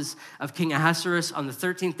provinces of King Ahasuerus, on the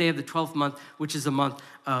 13th day of the 12th month, which is the month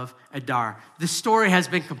of Adar. The story has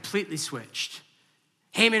been completely switched.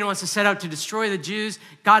 Haman wants to set out to destroy the Jews.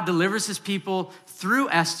 God delivers his people through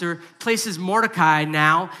Esther, places Mordecai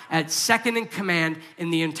now at second in command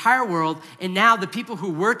in the entire world, and now the people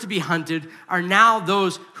who were to be hunted are now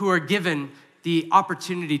those who are given the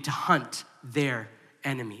opportunity to hunt their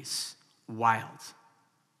enemies. Wild.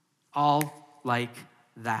 All like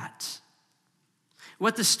that.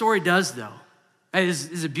 What the story does, though,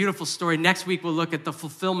 is a beautiful story. Next week, we'll look at the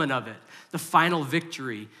fulfillment of it, the final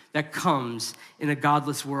victory that comes in a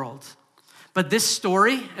godless world. But this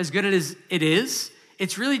story, as good as it is,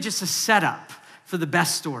 it's really just a setup for the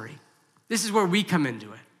best story. This is where we come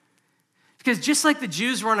into it. Because just like the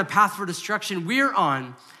Jews were on a path for destruction, we're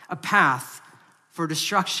on a path for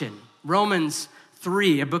destruction. Romans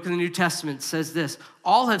 3, a book of the New Testament, says this: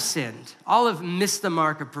 all have sinned, all have missed the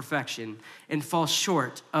mark of perfection and fall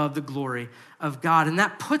short of the glory of God. And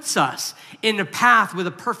that puts us in a path with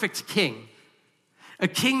a perfect king, a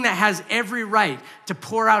king that has every right to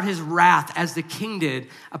pour out his wrath as the king did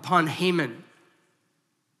upon Haman.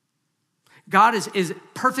 God is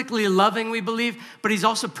perfectly loving, we believe, but he's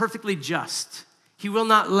also perfectly just. He will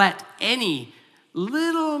not let any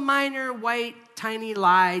little minor white tiny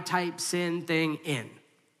lie type sin thing in.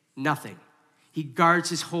 Nothing. He guards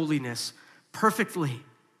his holiness perfectly.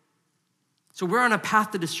 So we're on a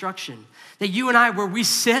path to destruction. That you and I, where we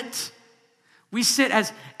sit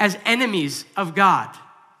as enemies of God.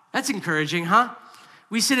 That's encouraging, huh?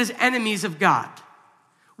 We sit as enemies of God.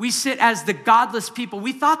 We sit as the godless people.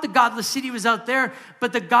 We thought the godless city was out there,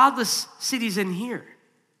 but the godless city's in here.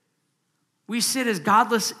 We sit as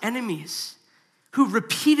godless enemies who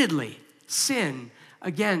repeatedly sin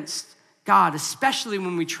against God, especially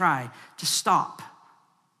when we try to stop.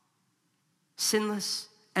 Sinless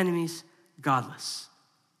enemies, godless.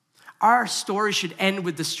 Our story should end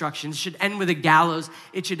with destruction. It should end with a gallows.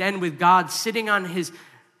 It should end with God sitting on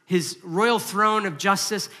his royal throne of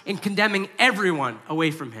justice and condemning everyone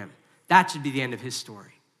away from him. That should be the end of his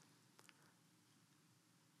story.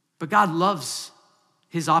 But God loves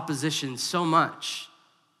his opposition so much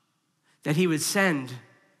that he would send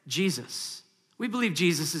Jesus. We believe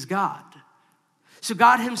Jesus is God. So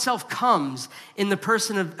God himself comes in the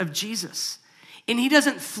person of Jesus. And he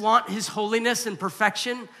doesn't flaunt his holiness and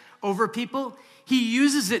perfection over people. He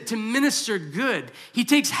uses it to minister good. He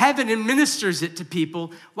takes heaven and ministers it to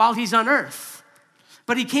people while he's on earth.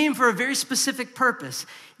 But he came for a very specific purpose.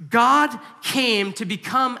 God came to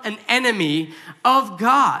become an enemy of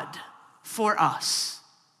God for us.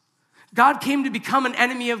 God came to become an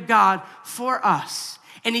enemy of God for us.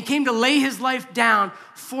 And he came to lay his life down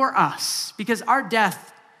for us because our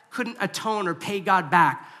death couldn't atone or pay God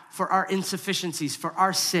back for our insufficiencies, for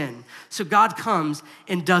our sin. So God comes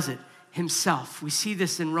and does it himself. We see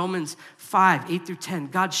this in Romans 5, 8 through 10.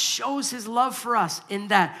 God shows his love for us in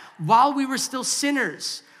that while we were still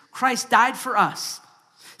sinners, Christ died for us.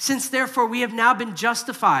 Since therefore we have now been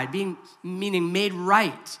justified, meaning made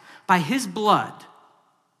right by his blood,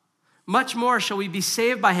 much more shall we be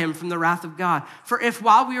saved by him from the wrath of God. For if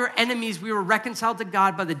while we were enemies, we were reconciled to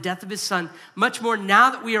God by the death of his son, much more now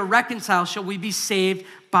that we are reconciled shall we be saved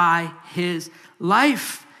by his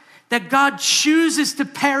life. That God chooses to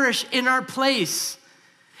perish in our place.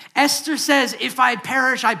 Esther says, if I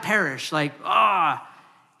perish, I perish. Like,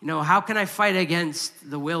 how can I fight against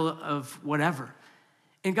the will of whatever?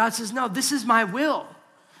 And God says, no, this is my will.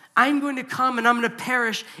 I'm going to come and I'm going to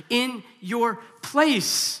perish in your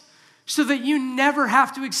place, so that you never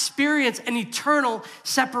have to experience an eternal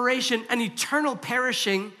separation, an eternal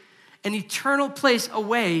perishing, an eternal place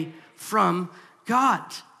away from God.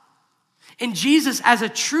 And Jesus, as a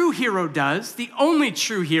true hero does, the only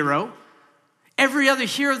true hero, every other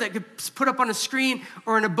hero that gets put up on a screen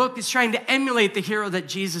or in a book is trying to emulate the hero that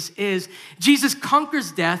Jesus is. Jesus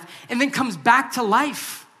conquers death and then comes back to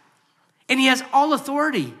life. And he has all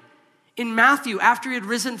authority. In Matthew, after he had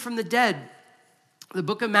risen from the dead, the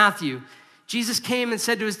book of Matthew, Jesus came and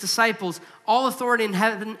said to his disciples, all authority in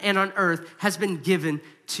heaven and on earth has been given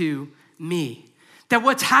to me. That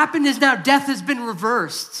what's happened is now death has been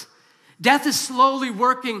reversed. Death is slowly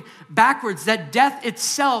working backwards, that death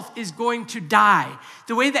itself is going to die.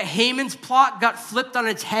 The way that Haman's plot got flipped on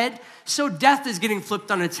its head, so death is getting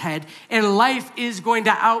flipped on its head, and life is going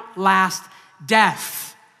to outlast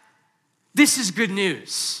death. This is good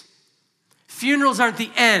news. Funerals aren't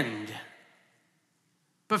the end,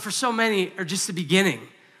 but for so many are just the beginning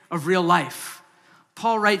of real life.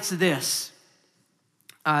 Paul writes this,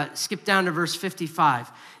 skip down to verse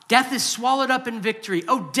 55. Death is swallowed up in victory.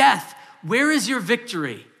 Oh, death, where is your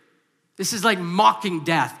victory? This is like mocking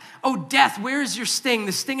death. Oh, death, where is your sting?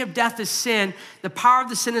 The sting of death is sin. The power of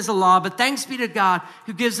the sin is the law. But thanks be to God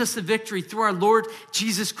who gives us the victory through our Lord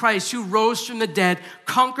Jesus Christ, who rose from the dead,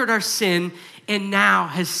 conquered our sin, and now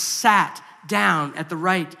has sat down at the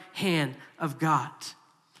right hand of God.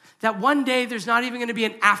 That one day there's not even going to be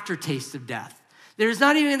an aftertaste of death. There's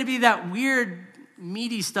not even going to be that weird,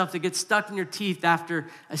 meaty stuff that gets stuck in your teeth after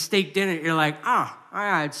a steak dinner. You're like, I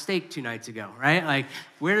had steak 2 nights ago, right? Like,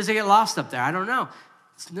 where does it get lost up there? I don't know.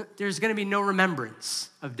 There's going to be no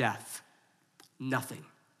remembrance of death. Nothing.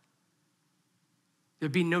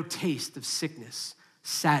 There'll be no taste of sickness,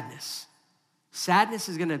 sadness. Sadness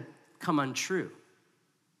is going to come untrue.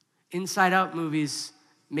 Inside Out movies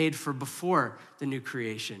made for before the new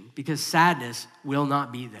creation, because sadness will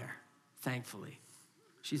not be there, thankfully.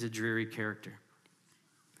 She's a dreary character.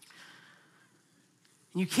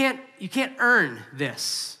 You can't earn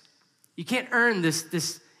this. You can't earn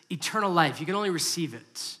this eternal life. You can only receive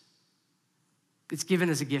it. It's given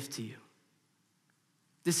as a gift to you.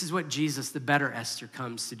 This is what Jesus, the better Esther,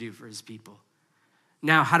 comes to do for his people.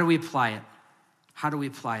 Now, how do we apply it? How do we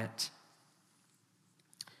apply it?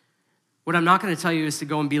 What I'm not going to tell you is to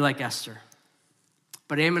go and be like Esther.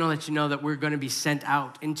 But I am going to let you know that we're going to be sent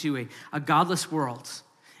out into a godless world.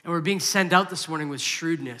 And we're being sent out this morning with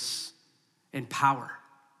shrewdness and power.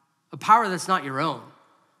 A power that's not your own,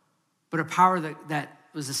 but a power that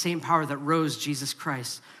was the same power that rose Jesus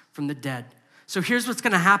Christ from the dead. So here's what's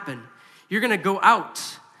going to happen. You're going to go out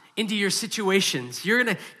into your situations. You're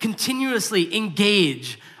going to continuously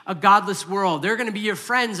engage a godless world. They're going to be your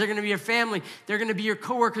friends. They're going to be your family. They're going to be your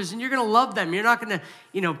coworkers, and you're going to love them. You're not going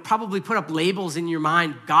to, probably put up labels in your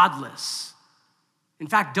mind, godless. In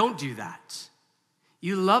fact, don't do that.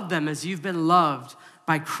 You love them as you've been loved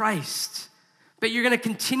by Christ. But you're going to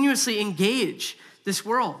continuously engage this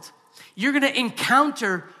world. You're going to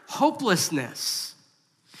encounter hopelessness.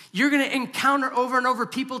 You're going to encounter over and over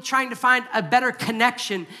people trying to find a better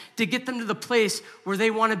connection to get them to the place where they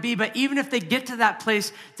want to be. But even if they get to that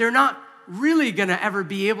place, they're not really going to ever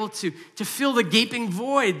be able to fill the gaping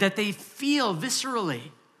void that they feel viscerally.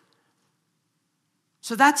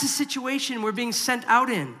 So that's a situation we're being sent out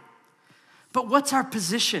in. But what's our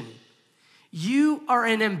position? You are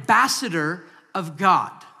an ambassador of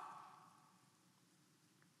God.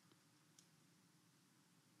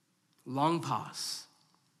 Long pause.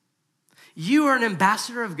 You are an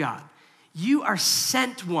ambassador of God. You are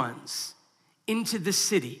sent ones into the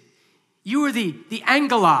city. You are the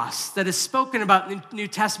angelos that is spoken about in the New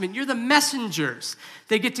Testament. You're the messengers.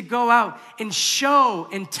 They get to go out and show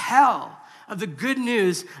and tell of the good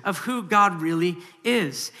news of who God really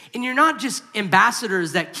is. And you're not just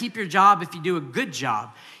ambassadors that keep your job if you do a good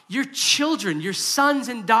job. You're children, you're sons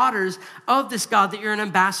and daughters of this God that you're an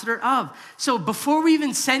ambassador of. So before we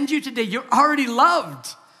even send you today, you're already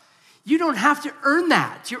loved. You don't have to earn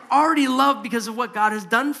that. You're already loved because of what God has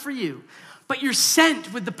done for you. But you're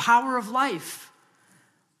sent with the power of life.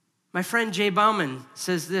 My friend Jay Bauman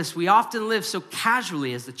says this: we often live so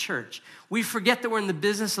casually as the church. We forget that we're in the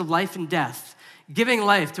business of life and death, giving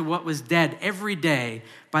life to what was dead every day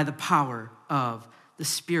by the power of the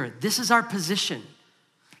Spirit. This is our position.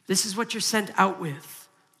 This is what you're sent out with.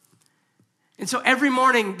 And so every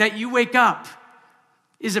morning that you wake up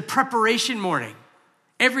is a preparation morning.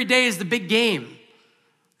 Every day is the big game,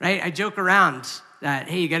 right? I joke around that,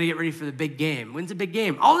 hey, you got to get ready for the big game. When's the big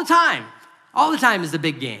game? All the time. All the time is the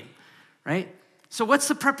big game, right? So what's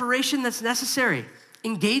the preparation that's necessary?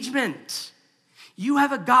 Engagement. You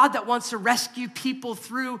have a God that wants to rescue people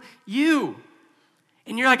through you.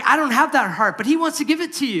 And you're like, I don't have that heart, but he wants to give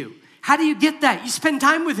it to you. How do you get that? You spend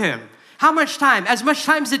time with him. How much time? As much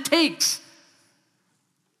time as it takes.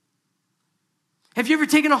 Have you ever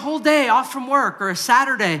taken a whole day off from work or a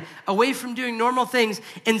Saturday away from doing normal things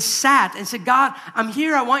and sat and said, God, I'm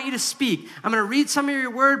here. I want you to speak. I'm going to read some of your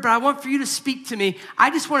word, but I want for you to speak to me. I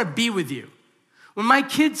just want to be with you. When my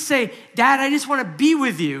kids say, Dad, I just want to be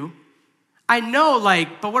with you, I know,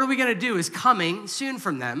 but what are we going to do is coming soon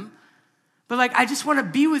from them. But I just want to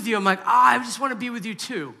be with you. I'm like, I just want to be with you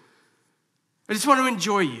too. I just want to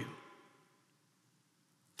enjoy you.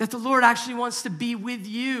 That the Lord actually wants to be with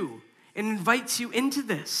you and invites you into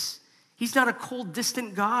this. He's not a cold,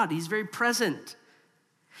 distant God. He's very present.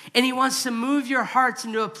 And he wants to move your hearts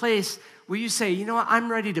into a place where you say, you know what,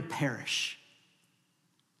 I'm ready to perish.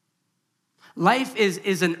 Life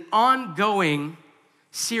is an ongoing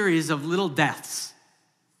series of little deaths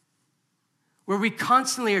where we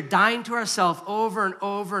constantly are dying to ourselves over and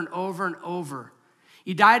over and over and over.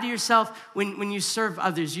 You die to yourself when you serve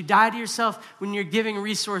others. You die to yourself when you're giving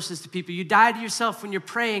resources to people. You die to yourself when you're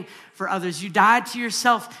praying for others. You die to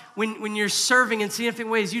yourself when you're serving in significant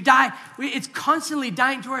ways. You die. It's constantly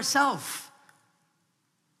dying to ourselves.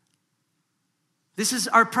 This is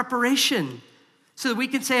our preparation so that we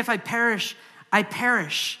can say, if I perish, I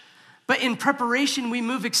perish. But in preparation, we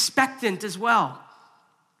move expectant as well.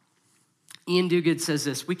 Ian Duguid says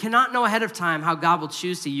this: we cannot know ahead of time how God will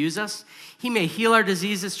choose to use us. He may heal our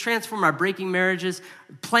diseases, transform our breaking marriages,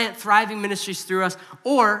 plant thriving ministries through us,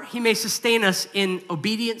 or he may sustain us in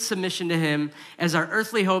obedient submission to him as our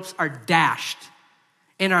earthly hopes are dashed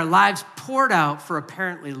and our lives poured out for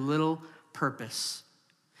apparently little purpose.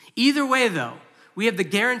 Either way, though, we have the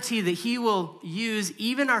guarantee that he will use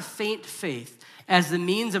even our faint faith as the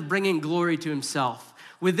means of bringing glory to himself.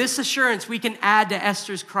 With this assurance, we can add to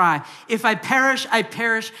Esther's cry, if I perish, I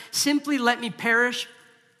perish. Simply let me perish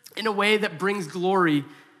in a way that brings glory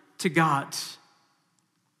to God.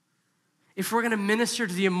 If we're going to minister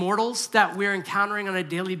to the immortals that we're encountering on a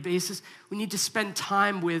daily basis, we need to spend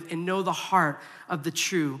time with and know the heart of the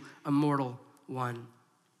true immortal one.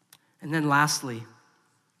 And then lastly,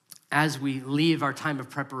 as we leave our time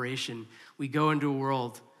of preparation, we go into a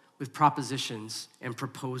world with propositions and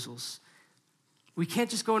proposals. We can't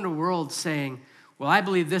just go into a world saying, well, I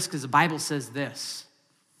believe this because the Bible says this.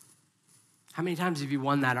 How many times have you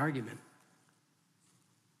won that argument?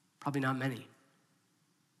 Probably not many.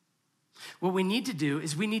 What we need to do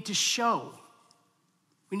is we need to show.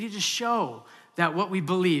 We need to show that what we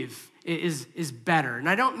believe is better. And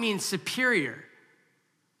I don't mean superior.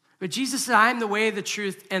 But Jesus said, I am the way, the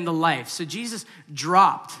truth, and the life. So Jesus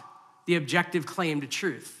dropped the objective claim to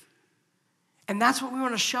truth. And that's what we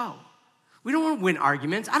want to show. We don't want to win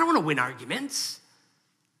arguments. I don't want to win arguments.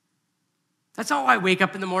 That's not why I wake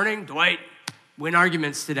up in the morning. Dwight, win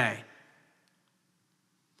arguments today.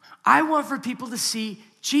 I want for people to see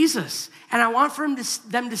Jesus. And I want for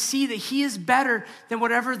them to see that he is better than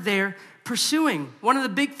whatever they're pursuing. One of the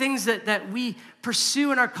big things that we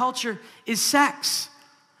pursue in our culture is sex.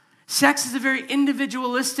 Sex is a very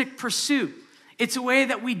individualistic pursuit. It's a way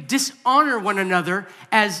that we dishonor one another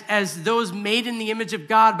as those made in the image of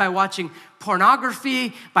God by watching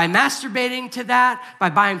pornography, by masturbating to that, by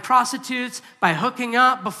buying prostitutes, by hooking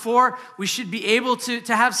up before we should be able to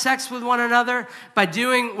have sex with one another, by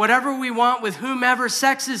doing whatever we want with whomever.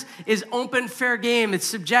 Sex is open, fair game. It's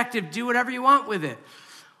subjective. Do whatever you want with it.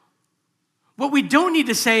 What we don't need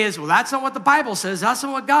to say is, well, that's not what the Bible says. That's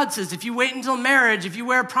not what God says. If you wait until marriage, if you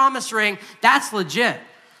wear a promise ring, that's legit.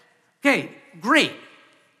 Okay, great.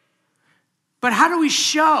 But how do we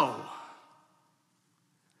show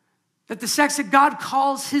that the sex that God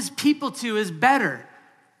calls his people to is better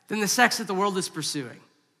than the sex that the world is pursuing?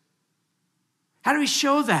 How do we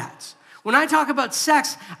show that? When I talk about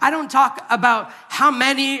sex, I don't talk about how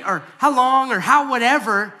many or how long or how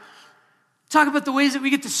whatever. I talk about the ways that we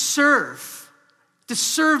get to serve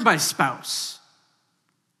my spouse.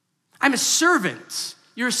 I'm a servant.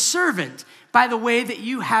 You're a servant by the way that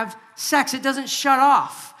you have sex. It doesn't shut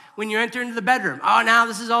off when you enter into the bedroom. Oh, now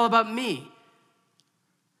this is all about me.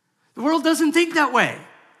 The world doesn't think that way.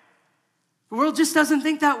 The world just doesn't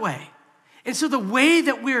think that way. And so the way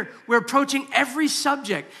that we're approaching every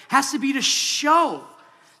subject has to be to show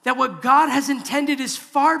that what God has intended is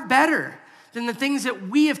far better than the things that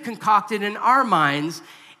we have concocted in our minds,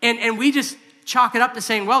 and we just chalk it up to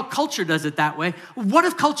saying, well, culture does it that way. What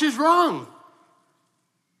if culture's wrong?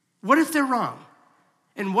 What if they're wrong?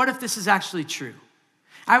 And what if this is actually true?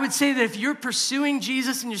 I would say that if you're pursuing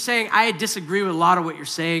Jesus and you're saying, I disagree with a lot of what you're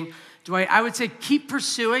saying, Dwight, I would say keep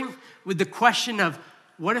pursuing with the question of,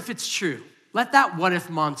 what if it's true? Let that what if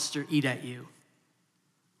monster eat at you.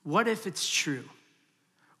 What if it's true?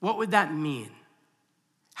 What would that mean?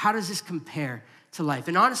 How does this compare to life?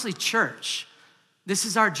 And honestly, church, this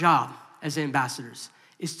is our job as ambassadors,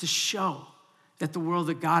 is to show that the world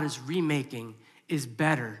that God is remaking is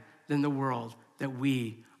better than the world that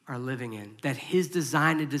we are living in, that his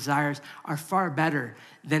design and desires are far better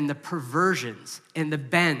than the perversions and the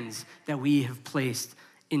bends that we have placed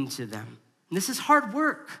into them. And this is hard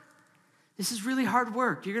work. This is really hard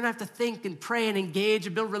work. You're gonna have to think and pray and engage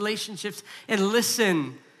and build relationships and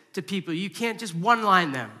listen to people. You can't just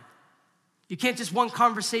one-line them. You can't just one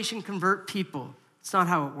conversation convert people. It's not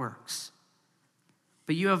how it works.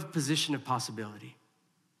 But you have a position of possibility.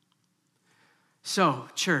 So,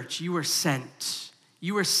 church, you are sent.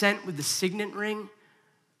 You are sent with the signet ring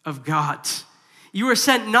of God. You are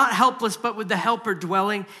sent not helpless, but with the helper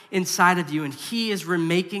dwelling inside of you. And he is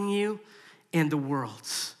remaking you and the world.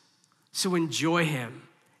 So enjoy him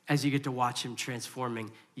as you get to watch him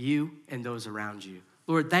transforming you and those around you.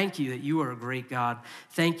 Lord, thank you that you are a great God.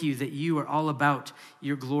 Thank you that you are all about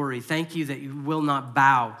your glory. Thank you that you will not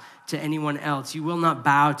bow to anyone else. You will not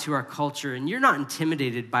bow to our culture, and you're not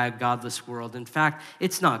intimidated by a godless world. In fact,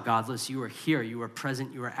 it's not godless. You are here. You are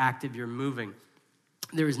present. You are active. You're moving.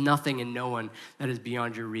 There is nothing and no one that is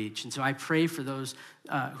beyond your reach. And so I pray for those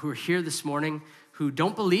who are here this morning who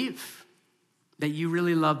don't believe that you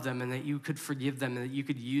really love them and that you could forgive them and that you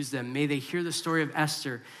could use them. May they hear the story of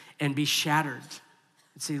Esther and be shattered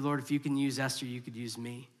and say, Lord, if you can use Esther, you could use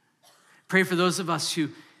me. Pray for those of us who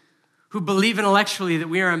believe intellectually that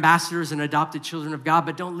we are ambassadors and adopted children of God,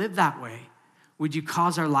 but don't live that way. Would you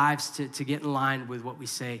cause our lives to get in line with what we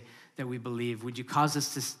say that we believe? Would you cause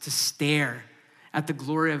us to stare at the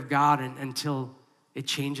glory of God until it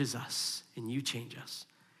changes us and you change us?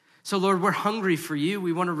 So, Lord, we're hungry for you.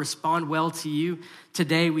 We want to respond well to you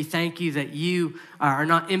today. We thank you that you are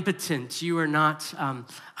not impotent. You are not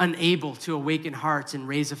unable to awaken hearts and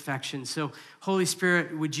raise affection. So, Holy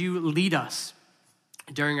Spirit, would you lead us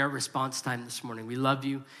during our response time this morning? We love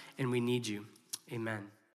you and we need you. Amen.